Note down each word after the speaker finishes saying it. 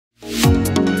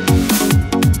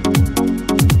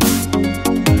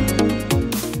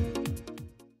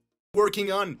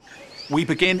working on? We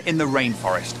begin in the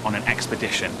rainforest on an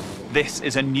expedition. This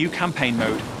is a new campaign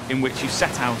mode in which you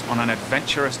set out on an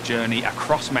adventurous journey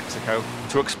across Mexico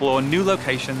to explore new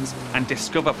locations and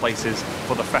discover places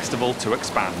for the festival to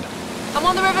expand. I'm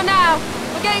on the river now.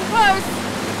 We're getting close.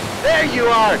 There you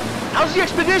are! How's the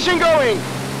expedition going?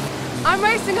 I'm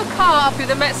racing a car through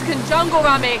the Mexican jungle,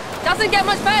 Rami. Doesn't get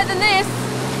much better than this.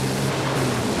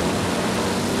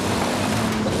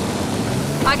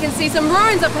 I can see some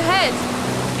ruins up ahead.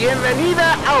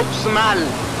 Bienvenida Alpsmal.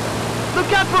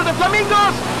 Look out for the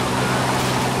flamingos!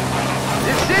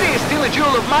 This city is still a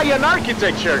jewel of Mayan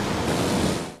architecture.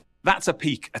 That's a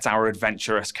peek at our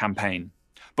adventurous campaign.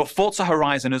 But Forza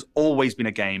Horizon has always been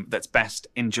a game that's best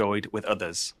enjoyed with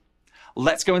others.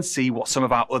 Let's go and see what some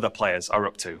of our other players are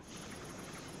up to.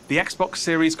 The Xbox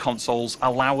Series consoles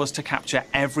allow us to capture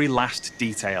every last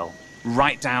detail,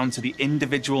 right down to the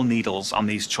individual needles on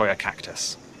these cholla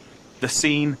cactus. The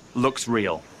scene looks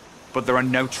real, but there are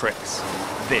no tricks.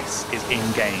 This is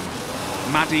in-game.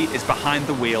 Maddie is behind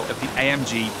the wheel of the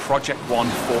AMG Project One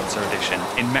Forza Edition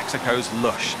in Mexico's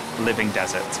lush, living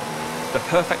desert. The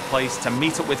perfect place to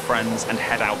meet up with friends and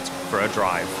head out for a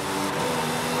drive.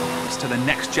 To the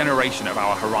next generation of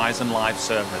our Horizon Live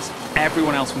servers,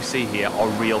 everyone else we see here are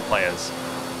real players.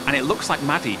 And it looks like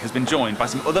Maddie has been joined by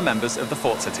some other members of the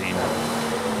Forza team.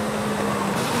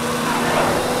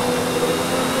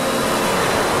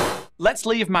 Let's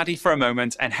leave Maddie for a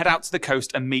moment and head out to the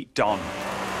coast and meet Don.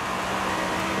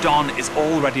 Don is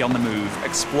already on the move,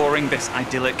 exploring this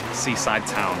idyllic seaside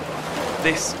town.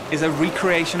 This is a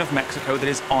recreation of Mexico that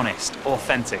is honest,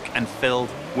 authentic, and filled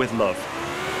with love.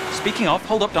 Speaking of,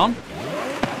 hold up, Don.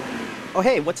 Oh,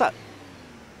 hey, what's up?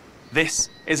 This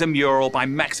is a mural by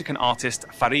Mexican artist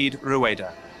Farid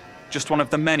Rueda. Just one of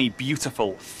the many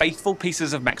beautiful, faithful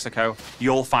pieces of Mexico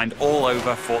you'll find all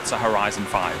over Forza Horizon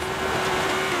 5.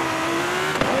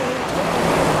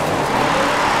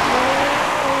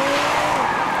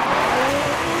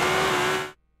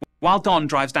 While Don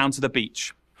drives down to the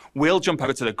beach, we'll jump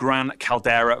over to the Gran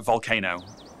Caldera volcano.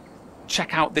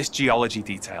 Check out this geology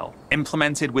detail,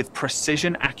 implemented with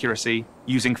precision accuracy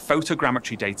using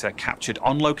photogrammetry data captured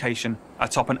on location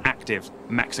atop an active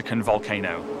Mexican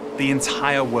volcano. The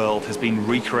entire world has been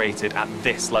recreated at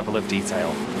this level of detail.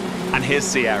 And here's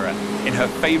Sierra in her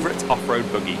favorite off-road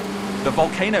buggy. The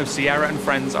volcano Sierra and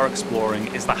friends are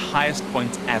exploring is the highest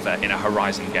point ever in a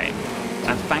Horizon game.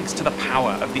 And thanks to the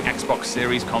power of the Xbox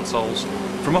Series consoles,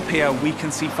 from up here we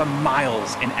can see for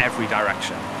miles in every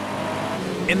direction.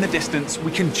 In the distance,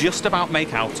 we can just about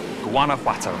make out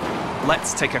Guanajuato.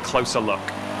 Let's take a closer look.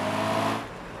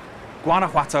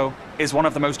 Guanajuato is one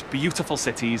of the most beautiful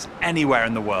cities anywhere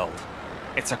in the world.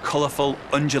 It's a colourful,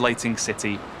 undulating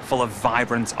city full of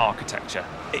vibrant architecture.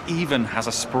 It even has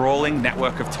a sprawling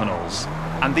network of tunnels.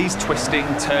 And these twisting,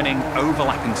 turning,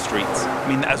 overlapping streets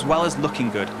mean that as well as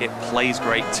looking good, it plays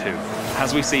great too.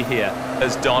 As we see here,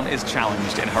 as Don is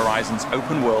challenged in Horizon's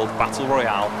open-world battle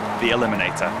royale, The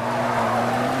Eliminator.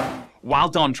 While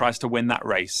Don tries to win that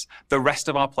race, the rest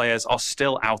of our players are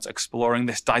still out exploring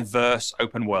this diverse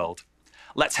open world.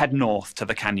 Let's head north to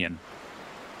the canyon.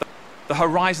 The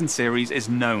Horizon series is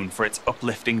known for its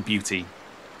uplifting beauty,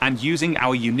 and using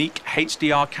our unique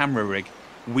HDR camera rig,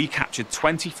 we captured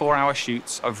 24-hour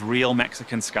shoots of real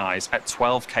Mexican skies at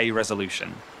 12K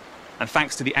resolution. And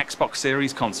thanks to the Xbox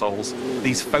Series consoles,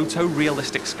 these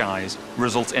photorealistic skies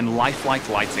result in lifelike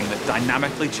lighting that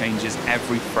dynamically changes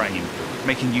every frame,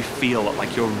 making you feel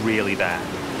like you're really there.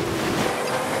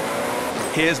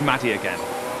 Here's Maddie again.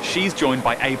 She's joined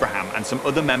by Abraham and some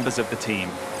other members of the team.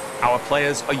 Our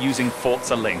players are using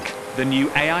Forza Link, the new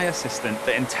AI assistant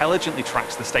that intelligently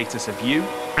tracks the status of you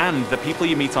and the people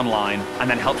you meet online, and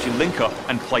then helps you link up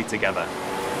and play together.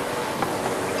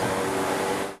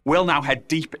 We'll now head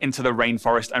deep into the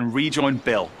rainforest and rejoin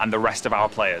Bill and the rest of our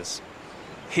players.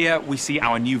 Here we see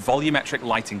our new volumetric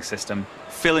lighting system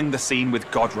filling the scene with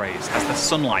God rays as the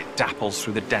sunlight dapples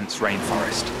through the dense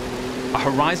rainforest. A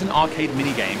Horizon arcade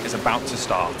minigame is about to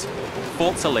start.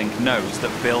 Forza Link knows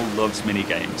that Bill loves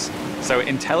minigames, so it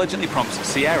intelligently prompts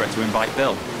Sierra to invite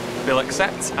Bill. Bill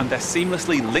accepts, and they're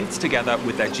seamlessly linked together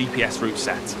with their GPS route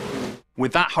set.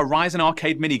 With that Horizon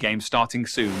arcade minigame starting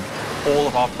soon, all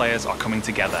of our players are coming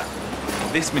together.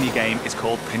 This minigame is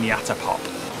called Piñata Pop,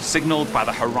 signaled by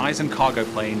the Horizon cargo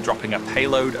plane dropping a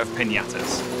payload of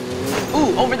piñatas.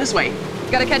 Ooh, over this way.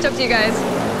 Gotta catch up to you guys.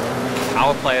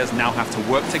 Our players now have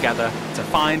to work together to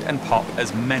find and pop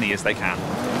as many as they can.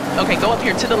 Okay, go up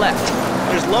here to the left.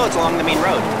 There's loads along the main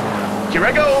road. Here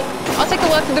I go! I'll take a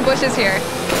look through the bushes here.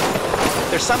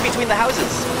 There's some between the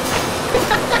houses.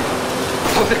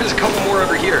 Oh, there's a couple more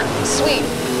over here. Sweet.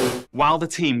 While the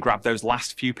team grab those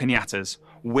last few piñatas,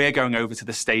 we're going over to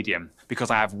the stadium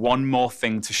because I have one more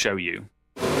thing to show you.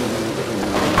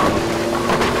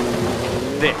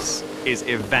 This is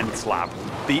Event Lab,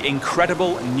 the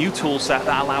incredible new toolset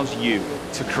that allows you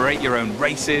to create your own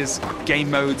races,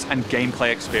 game modes, and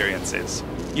gameplay experiences.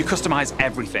 You customize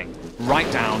everything,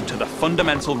 right down to the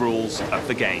fundamental rules of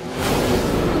the game.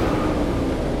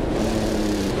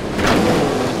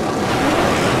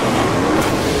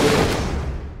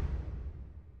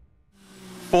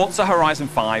 Forza Horizon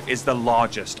 5 is the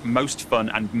largest, most fun,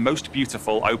 and most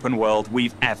beautiful open world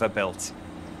we've ever built.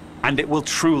 And it will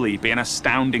truly be an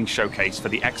astounding showcase for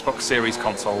the Xbox Series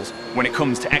consoles when it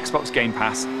comes to Xbox Game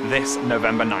Pass this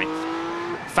November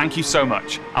 9th. Thank you so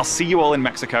much. I'll see you all in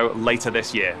Mexico later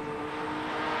this year.